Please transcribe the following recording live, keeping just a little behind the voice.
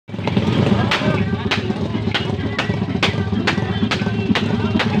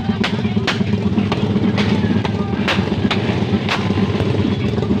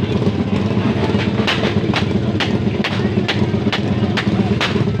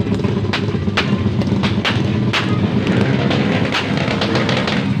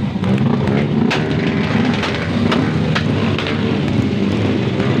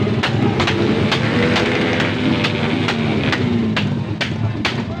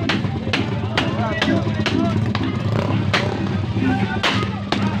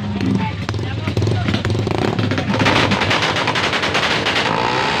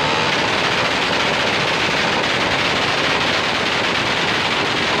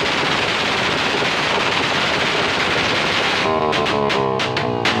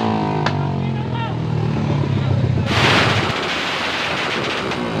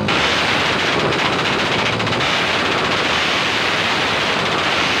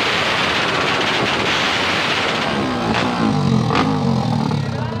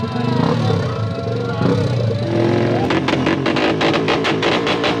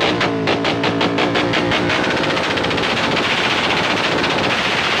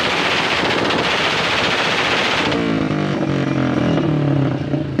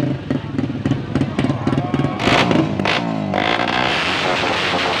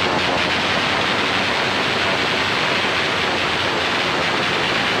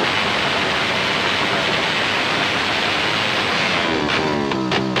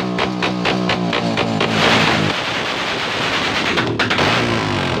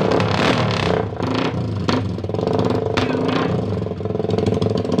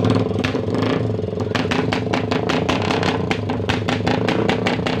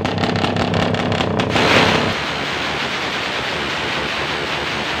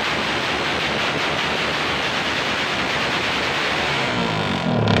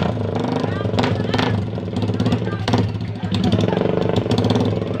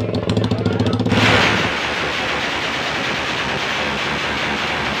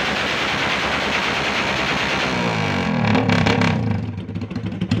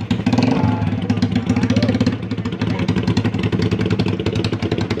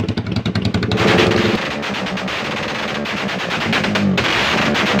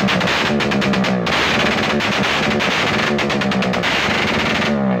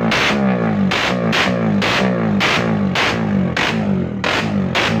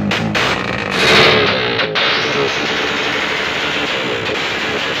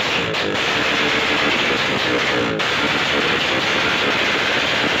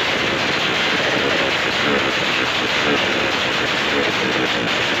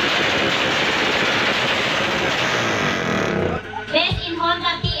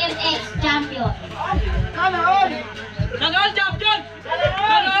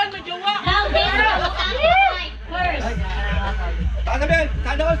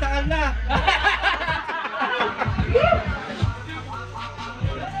Alam na.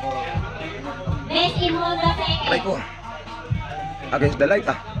 Best in Honda second. Aray ko. Against the light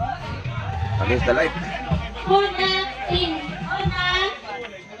Against the light. Honda.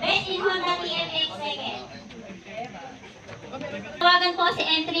 Best in Honda TMX second. Tawagan po si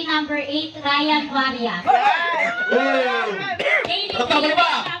entry number 8, Ryan Varias. Daily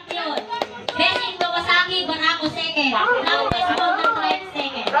champion. Best in Kawasaki, Barako second. Loudest Honda Drive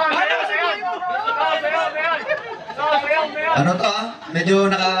second. Ano to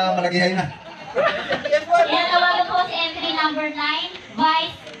medyo nakamalagihay na. Yan, tawagan po si entry number 9,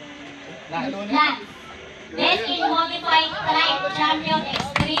 Vice Lance. Best in Modified Trike Champion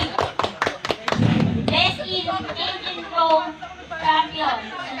Extreme. Best in Engine Chrome Champion.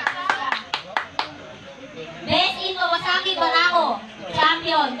 Best in Kawasaki Barako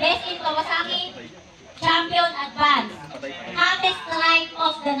Champion. Best in Kawasaki Champion Advance. Hottest Trike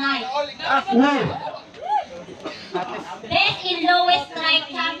of the night. Best in Lowest Trike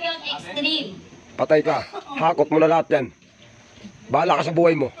Champion Extreme. Patay ka. Hakot mo na lahat yan. Bahala ka sa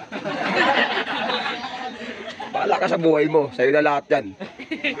buhay mo. Bahala ka sa buhay mo. Sa'yo na lahat yan.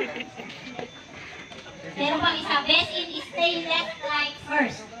 Pero pang isa, best in stainless trike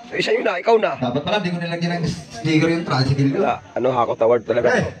first. Isa yun na, ikaw na. Dapat pala, di ko nilagyan ng sticker yung tricycle ko. Wala. Ano, Hakot Award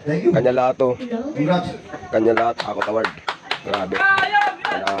talaga to. Thank you. Kanya lahat to. Congrats. Kanya lahat, Hakot Award. Grabe.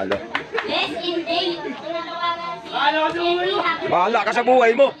 Panalo. Best in daily. Bahala ka sa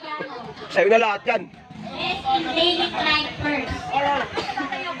buhay mo. Sa'yo na lahat yan. Best in daily trike first.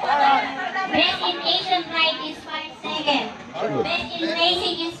 Best in Asian Pride Inspired second. Best in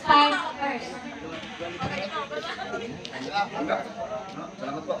Racing Inspired first.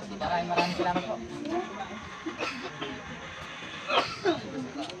 Salamat po. Maraming salamat po.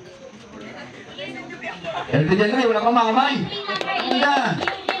 Elvin Del Rey, wala kang makamay. Number 11,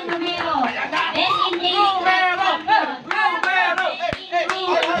 Eugene Romero. Best in daily trike champion. Best in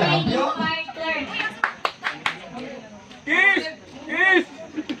Racing Pride Inspired third. Kiss!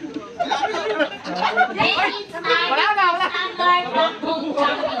 Best in Standard Backbone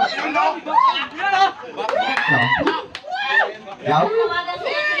champion. Yaw? Tawagan si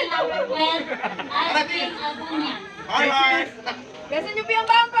entry number 12, Alvin Agunya. Besan niyo po yung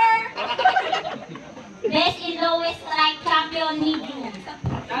bumper! Best in Lowest Trike Champion, Medium.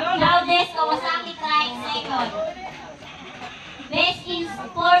 Loudest Kawasaki Trike second. Best in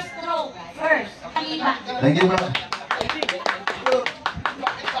 4-stroke first. Kaliba. Thank you, bro.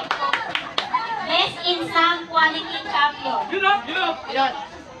 Best in Sam Quality Champion.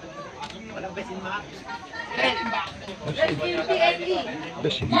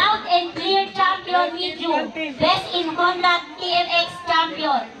 Loud and Clear Champion, Medium. Best in Honda TMX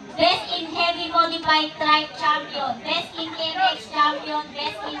Champion. Best in Heavy Modified Trike Champion. Best in TMX Champion.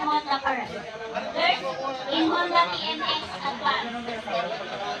 Best in Honda first. First in Honda TMX Advance.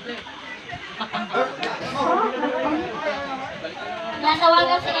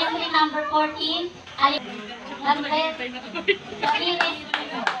 Natawagan si entry number 14.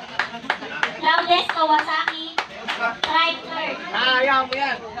 Loudest Kawasaki. Trike third. Kaya mo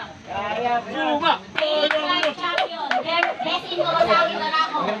yan. Kaya mo. Trike champion. Best in Kawasaki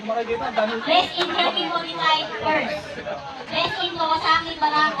Barako. Best in Heavy Modified first. Best in Kawasaki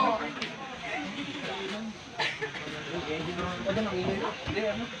Barako.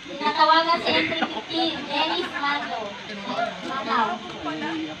 Natawagan si entry 15. Dennis Mando.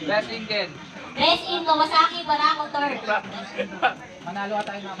 Blessing din. Best in Kawasaki Barako third. Manalo ka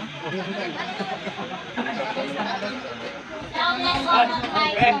tayo, mama. Loudest Honda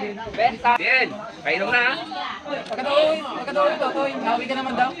Trike. Bien, kainom na. Pagkatuloy to, Toy. Nawi ka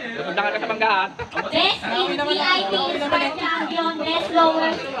naman daw. Punta ka sa manggahan. Best in VIP Inspired Champion. Best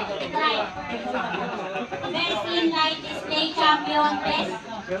Lower Trike. Best in Light Display Champion.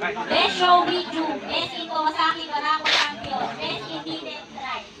 Best Show Video. Best in Kawasaki Barako Champion. Best in Hidden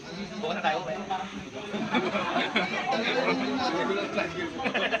Trike.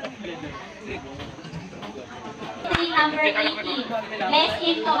 Number 18. Best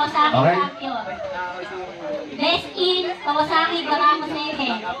in Kawasaki Champion. Best in Kawasaki Barako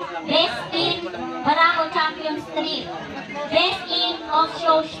 7. Best in Barako Champion Street. Best in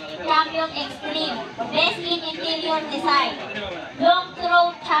Off-Show Champion Extreme. Best in Interior Design. Long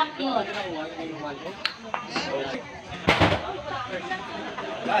Throw Champion.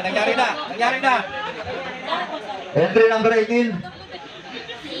 Nangyari na. Entry number 18.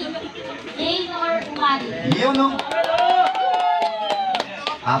 Jaynor Umali. Yun, no?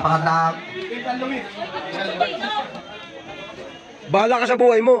 Apangatap. Bahala ka sa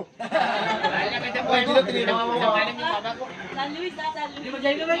buhay mo. Entry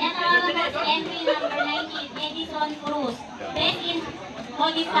number 19, Edison Cruz. Best in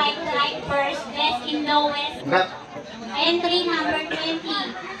modified right first, best in lowest. Congrats. Entry number 20,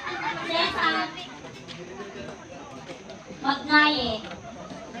 Cesar Magnaye.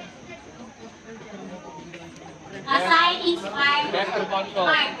 Aside inspired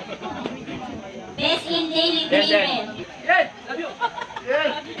Mark. Best in daily driven.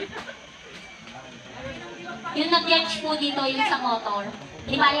 Yung nag-judge po dito yung sa motor.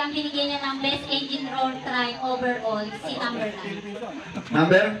 Di ba yung binigyan niya ng best engine roll try overall si number 9.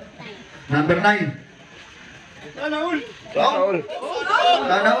 Number 9. Sana all.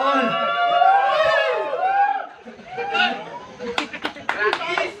 Sana all.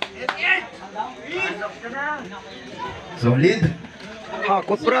 Solid.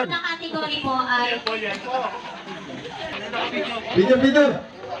 Hakot, Brad. Sunod na category po ay Video.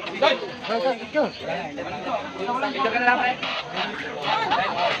 Thank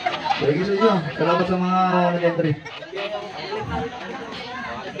you sa inyo. Salamat sa mga nag-entry.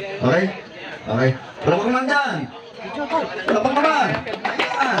 Okay? Palapag naman dyan. Palapag naman.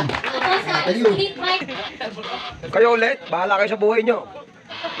 Ayan. ito sa Tayo. street bike. Kayo ulit. Bahala kayo sa buhay nyo.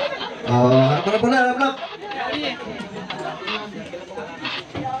 Harap na.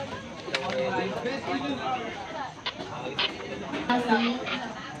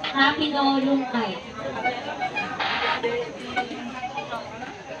 Rapido Lungkay.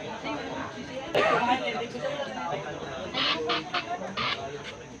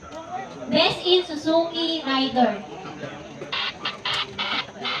 Best in Suzuki Rider.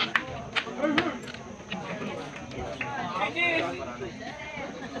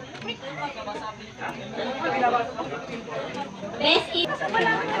 Best in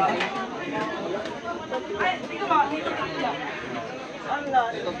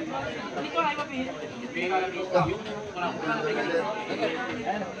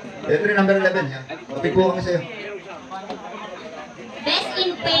Entry number 11. Yan. Kapig po kami sa'yo. Best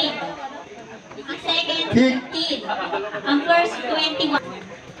in Paint. Ang second, Hit. 15. Ang first, 21.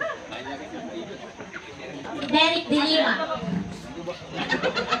 Derek De Lima.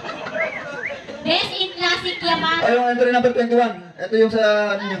 Best in Classic Yamaha. Ay, yung entry number 21. Ito yung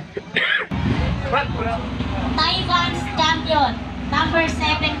sa ano nyo. Taiwan's champion. Number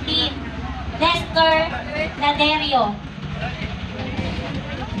 17. Lester Laderio.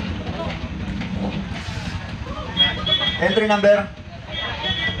 Entry number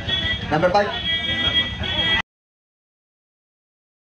 5.